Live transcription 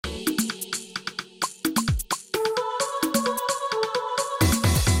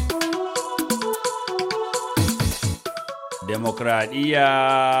Dimukradiya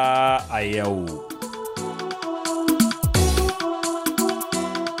a yau.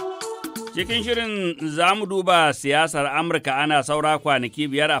 Cikin shirin za mu duba siyasar Amurka ana saura kwanaki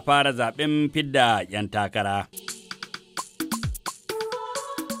 5 a fara zaɓen fidda 'yan takara.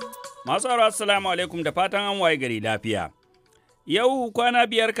 Masu sauraro assalamu alaikum da fatan an waye gari lafiya. Yau kwana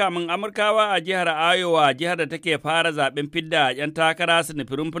 5 kamin Amurkawa a jihar Iowa, jihar da take fara zaɓen fidda 'yan takara su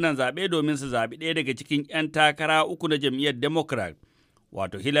nufi rumfunan zaɓe domin su zaɓi ɗaya daga cikin 'yan takara uku na jam'iyyar Democrat,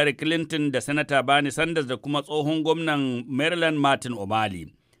 wato Hillary Clinton da Sanata Bernie Sanders da kuma tsohon gwamnan Maryland Martin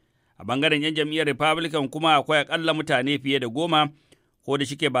O'Malley. A bangaren 'yan jam'iyyar Republican kuma akwai akalla mutane fiye da 10, ko da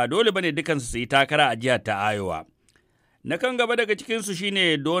shike ba dole bane dukansu su yi takara a jihar ta Iowa. Na kan gaba daga cikinsu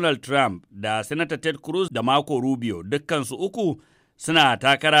shine Donald Trump da Senator Ted Cruz da Marco Rubio, dukkansu uku suna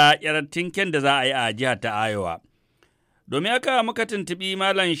takara 'yar tinken da za a yi a jihar ta Iowa. Domin haka muka tuntuɓi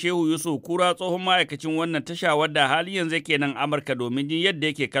Malam Shehu Yusuf Kura, tsohon ma'aikacin wannan tasha wadda hali yanzu yake nan Amurka, domin jin yadda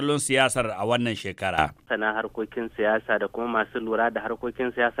yake kallon siyasar a wannan shekara. Sana harkokin siyasa da kuma masu lura da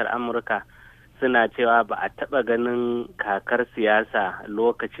harkokin siyasar Amurka suna cewa ba a taɓa ganin kakar siyasa,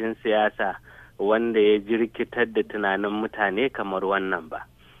 lokacin siyasa wanda ya jirkitar da tunanin mutane kamar wannan ba.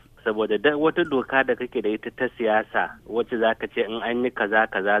 Saboda wata doka da kake da ita ta siyasa wacce za ka ce in an yi kaza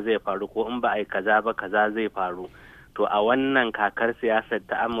kaza zai faru, ko in ba a yi kaza ba kaza zai faru. To a wannan kakar siyasar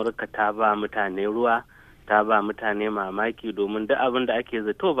ta Amurka ta ba mutane ruwa, ta ba mutane mamaki, domin duk abin da ake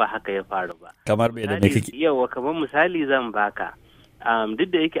zato ba haka ya faru ba. Kamar bai da kake. Yawa, kamar misali zan baka.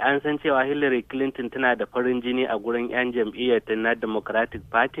 Duk da yake an san cewa Hillary Clinton tana da farin jini a gurin 'yan jam'iyyar na Democratic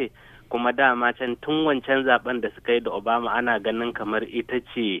Party, kuma dama can tun wancan zaben da suka yi da Obama ana ganin kamar ita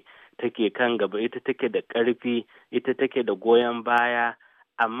ce take kan gaba, ita take da ƙarfi, ita take da goyon baya,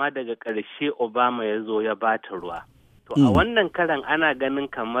 amma daga ƙarshe Obama ya zo ya bata ruwa. To a wannan karan ana ganin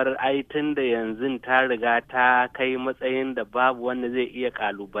kamar ai tun da yanzu ta riga ta kai matsayin da babu wanda zai iya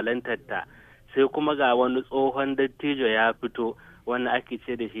kalubalantar ta, sai kuma ga wani tsohon dattijo ya fito wanda ake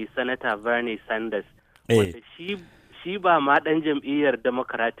ce da shi Sanata Bernie Sanders, wanda shi ba ma ɗan jam'iyyar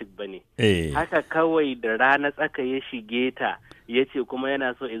Democratic ba ne. Haka kawai da rana tsaka ya shige ta, ya ce kuma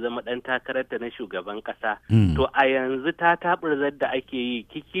yana so ya zama ɗan takararta na shugaban ƙasa. To a yanzu ta taɓurzar da ake yi,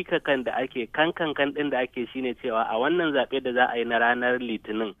 kikikakan da ake, kankan ɗin da ake shine cewa a wannan zaɓe da za a yi na ranar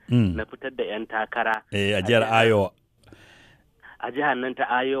Litinin na fitar da 'yan takara. A jihar Iowa. A jihar nan ta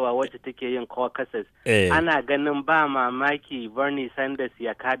Iowa wacce take yin caucuses, ana ganin ba mamaki Bernie Sanders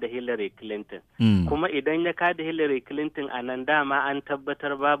ya kada Hillary Clinton. Kuma idan ya kada Hillary Clinton a nan, dama an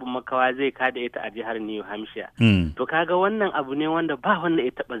tabbatar babu makawa zai kada ita a jihar New Hampshire. To kaga wannan abu ne wanda ba wanda ya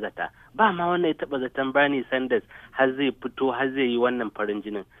taba zata, ba ma wanda ya taba zaton Bernie Sanders har zai fito, har zai yi wannan farin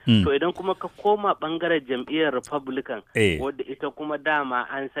jinin. To idan kuma ka koma bangaren jam'iyyar Republican, wadda ita kuma dama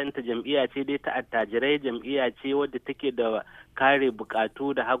an santa jam'iyya ce dai ta attajirai, jam'iyya ce wadda take da kare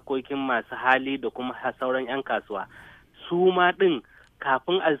bukatu da hakkokin masu hali da kuma sauran 'yan kasuwa. Su ma ɗin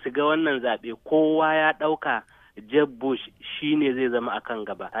kafin a shiga wannan zaɓe kowa ya ɗauka Jeb Bush shi ne zai zama akan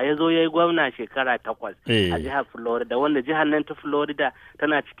gaba. Ya zo ya yi gwamna shekara 8 a jihar Florida, wanda jihar nan ta Florida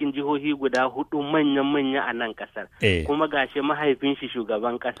tana cikin jihohi guda 4 manya-manya a nan kasar. Kuma gashi mahaifin shi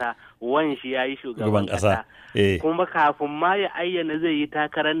shugaban kasa, wan shi ya yi shugaban kasa. Kuma kafin ma ya ayyana zai yi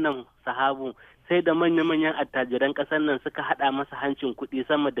takarar nan, sahabu, sai da manya-manyan attajiran ƙasar nan suka haɗa masa hancin kuɗi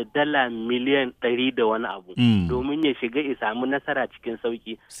sama da $100 miliyan da wani abu, domin ya shiga ya samu nasara cikin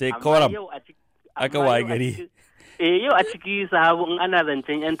sauki. Sai kawai aka waye gari. Yau a ciki, sahabu, in ana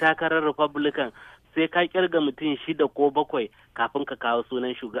zancen 'yan takarar Republican, sai ka kirga mutum 6 ko 7 kafin ka kawo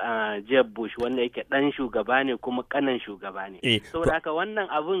sunan Jeb Bush, wanda yake ɗan shugaba ne kuma ƙanan shugaba ne. Saboda haka wannan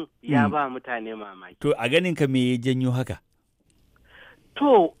abun ya ba mutane mamaki. To a ganin ka me ya janyo haka?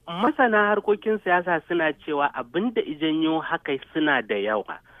 To, masana harkokin siyasa suna cewa abin da janyo haka suna da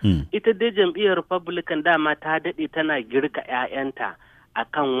yawa. Ita dai jam'iyyar Republican dama ta daɗe tana girka 'ya'yanta a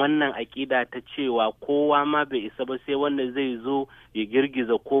kan wannan aƙida ta cewa kowa ma bai isa ba sai wanda zai zo ya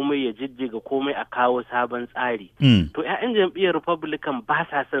girgiza komai, ya jijjiga komai, a kawo sabon tsari. To 'ya'yan jam'iyyar Republican ba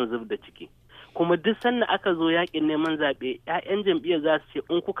sa son zub da ciki. Kuma duk sanda aka zo yakin neman zaɓe, 'ya'yan jam'iyyar za su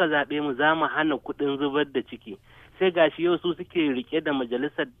ce in kuka zaɓe mu za mu hana kuɗin zubar da ciki. Sai gashi yau su suke rike da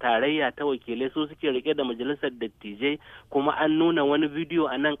majalisar tarayya ta wakilai, su suke rike da majalisar dattijai, kuma an nuna wani bidiyo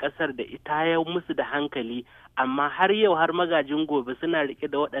a nan kasar da ita ya musu da hankali, amma har yau har magajin gobe suna rike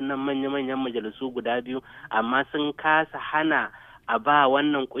da waɗannan manya-manyan majalisu guda biyu, amma sun kasa hana a ba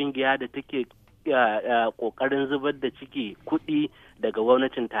wannan kungiya da take kokarin zubar da ciki kuɗi daga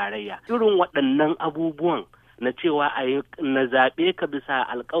gwamnatin tarayya. Irin waɗannan abubuwan na cewa na zaɓe ka bisa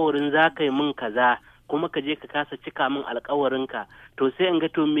alkawarin za ka yi min kaza, kuma ka je ka kasa cika min alkawarinka, to sai in ga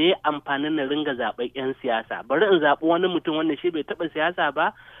to me amfanin na ringa zaɓen 'yan siyasa? Bari in zaɓi wani mutum wanda shi bai taɓa siyasa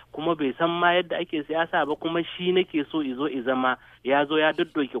ba, kuma bai san ma yadda ake siyasa ba, kuma shi nake so izo zama ya zo ya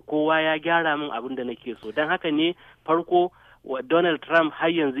doddoke kowa ya gyara min abin da nake so. Don haka ne farko Donald Trump har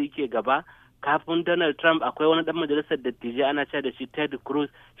yanzu yake gaba. Kafin Donald Trump akwai wani dan majalisar dattijai ana cewa da shi Ted Cruz,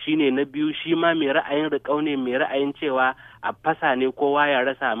 shine na biyu, shi ma mai ra'ayin riƙau ne, mai ra'ayin cewa a fasa ne kowa ya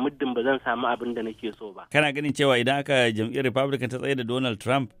rasa muddin ba zan samu abin da nake so ba. Kana ganin cewa idan aka jam'iyyar Republican ta tsaye da Donald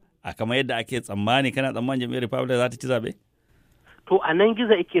Trump a kamar yadda ake tsammani, kana tsammanin jam'iyyar Republican za ta ci zaɓe? To a nan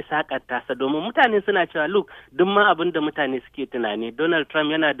gizo ake sakata sa, domin mutane suna cewa look, duk ma abin da mutane suke tunani, Donald Trump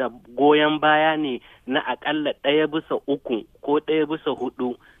yana da goyon baya ne na akalla 1/3 ko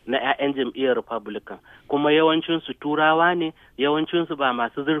 1/4 na 'ya'yan jam'iyyar Republican, kuma yawancinsu turawa ne, yawancinsu ba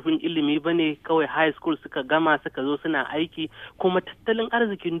masu zurfin ilimi ba ne, kawai high school suka gama suka zo suna aiki, kuma tattalin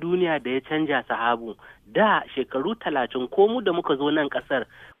arzikin duniya da ya canja sahabu. Da shekaru 30 ko mu da muka zo nan kasar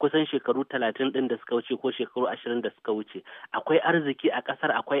kusan shekaru 30 din da suka wuce ko shekaru 20 da suka wuce, akwai arziki a kasar,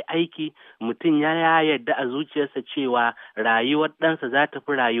 akwai aiki, mutum ya yarda a zuciyarsa cewa rayuwar ɗansa za ta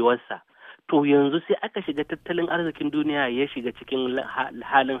fi rayuwarsa. To yanzu sai aka shiga tattalin arzikin duniya ya shiga cikin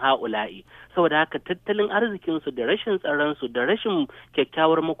halin ha'ula'i, saboda haka tattalin arzikinsu da rashin tsaronsu da rashin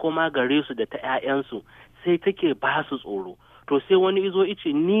kyakkyawar makoma gare su da ta 'ya'yansu sai take ba su tsoro. To sai wani izo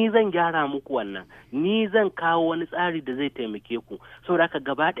ice ni zan gyara muku wannan, ni zan kawo wani tsari da zai taimake ku. Saboda haka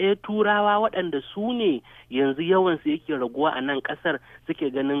gaba ɗaya turawa waɗanda su ne yanzu yawansu yake raguwa a nan ƙasar suke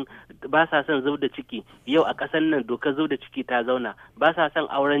ganin ba sa son zub da ciki, yau a ƙasar nan dokar zub da ciki ta zauna, ba sa son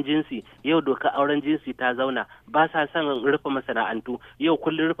auren jinsi, yau dokar auren jinsi ta zauna, ba sa son rufe masana'antu, yau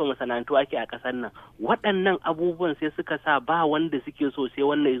kullum rufe masana'antu ake a ƙasar nan. Waɗannan abubuwan sai suka sa ba wanda suke so sai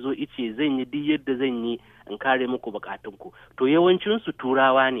wannan izo ice zan yi duk yadda zan yi in kare muku bukatunku. To yawancinsu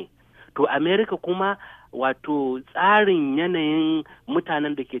turawa ne. To America kuma wato tsarin yanayin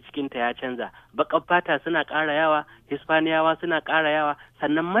mutanen da ke cikinta ya canza. Baƙar fata suna ƙara yawa, Hispaniyawa suna ƙara yawa,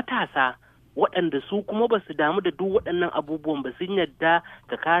 sannan matasa waɗanda su kuma ba su damu da duk waɗannan abubuwan ba, sun yadda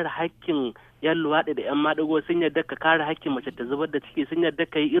ka kare hakkin 'yan luwaɗi da 'yan maɗigo, sun yadda ka kare hakkin mace ta zubar da ciki, sun yadda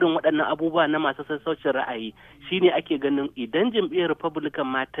ka yi irin waɗannan abubuwa na masu sassaucin ra'ayi. Shine ake ganin idan jam'iyyar Republican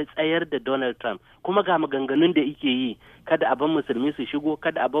ma ta tsayar da Donald Trump, kuma ga maganganun da yake yi, kada a bar musulmi su shigo,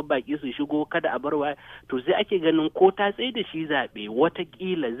 kada a bar baki su shigo, kada a bar wa, to sai ake ganin ko ta tsaye da shi zaɓe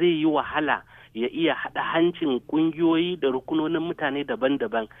watakila zai yi wahala ya iya haɗa hancin ƙungiyoyi da rukunonin mutane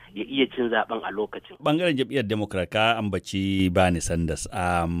daban-daban ya iya cin zaɓen a lokacin. Bangaren jam'iyyar Democrat ka ambaci Bernie Sanders.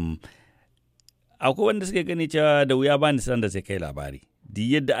 Akwai wanda suke gani cewa da wuya Bernie Sanders ya kai labari. Duk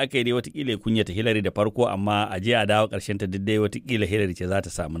yadda aka yi dai watakila kunyata Hillary da farko, amma a je a dawo ƙarshen ta duk dai watakila Hillary ce za ta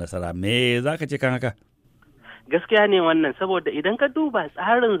samu nasara. Me za ka ce kan haka? Gaskiya ne wannan, saboda idan ka duba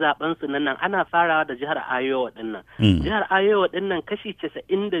tsarin zaben su nan ana farawa da jihar Iowa dinnan. Jihar Iowa dinnan kashi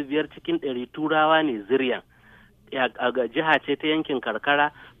 95 cikin 100 turawa ne zuriyan. Jiha ce ta yankin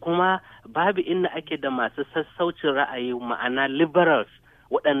karkara, kuma babu inda ake da masu sassaucin ra'ayi, ma'ana liberals,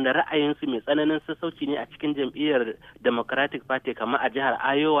 waɗanda ra'ayinsu mai tsananin sassauci ne a cikin jam'iyyar Democratic Party kamar a jihar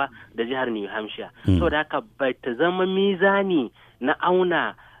Iowa da jihar New Hampshire. Saboda haka bai ta zama mizani na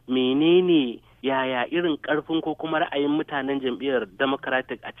auna menene yaya irin karfin ko kuma ra'ayin mutanen jam'iyyar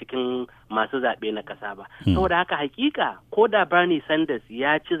Democratic a cikin masu zaɓe na ƙasa ba. Saboda haka hakika ko da Bernie Sanders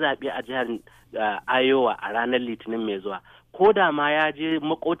ya ci zaɓe a jihar Iowa a ranar Litinin mai zuwa, ko da ma ya je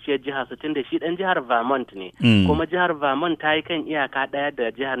makociyar jihar su, tun da shi ɗan jihar Vermont ne, kuma jihar Vermont ta yi kan iyaka ɗaya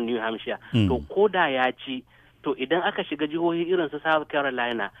da jihar New Hampshire, to ko da ya ci, to idan aka shiga jihohi irin su South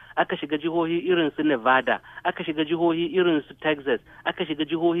Carolina, aka shiga jihohi irin su Nevada, aka shiga jihohi irin su Texas, aka shiga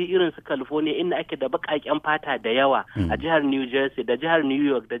jihohi irin su California inda ake da baƙaƙen fata da yawa, a jihar New Jersey da jihar New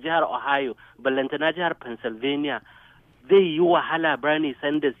York da jihar Ohio, ballantana jihar Pennsylvania, zai yi wahala Bernie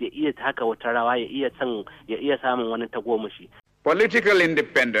Sanders ya iya taka wata rawa, ya iya samun wani tagomashi. Political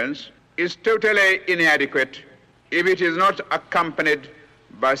independence is totally inadequate if it is not accompanied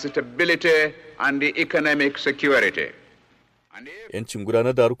by stability and the economic security. Yancin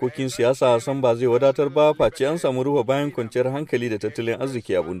gudanar da harkokin siyasa san ba zai wadatar ba face an samu ruwa bayan kwanciyar hankali da tattalin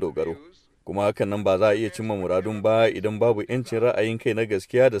arziki abun dogaro. Kuma hakan nan ba za a iya cimma muradun ba idan babu yancin ra'ayin kai na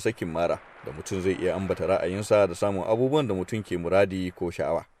gaskiya da sakin mara, da mutum zai iya ambata ra'ayinsa da samun abubuwan da mutum ke muradi ko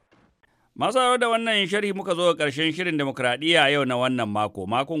sha'awa. Masu da wannan sharhi muka zo ga ƙarshen shirin Dimukradiya yau na wannan mako.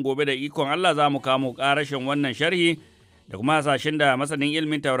 Makon gobe da ikon Allah za mu kamo ƙarashin wannan sharhi da kuma hasashen da masanin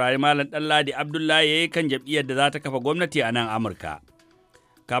ilimin taurari Malam Dandalin Abdullahi ya yi kan jam'iyyar da za ta kafa gwamnati a nan Amurka.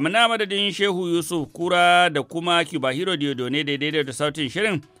 Kamin na madadin Shehu Yusuf Kura da kuma Cuba Hero Diodone daidai da sautin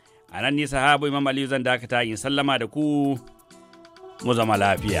shirin, a nan ni Sahabo Imam Aliyu zan dakata in sallama da ku, mu zama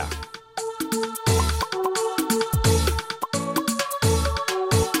lafiya.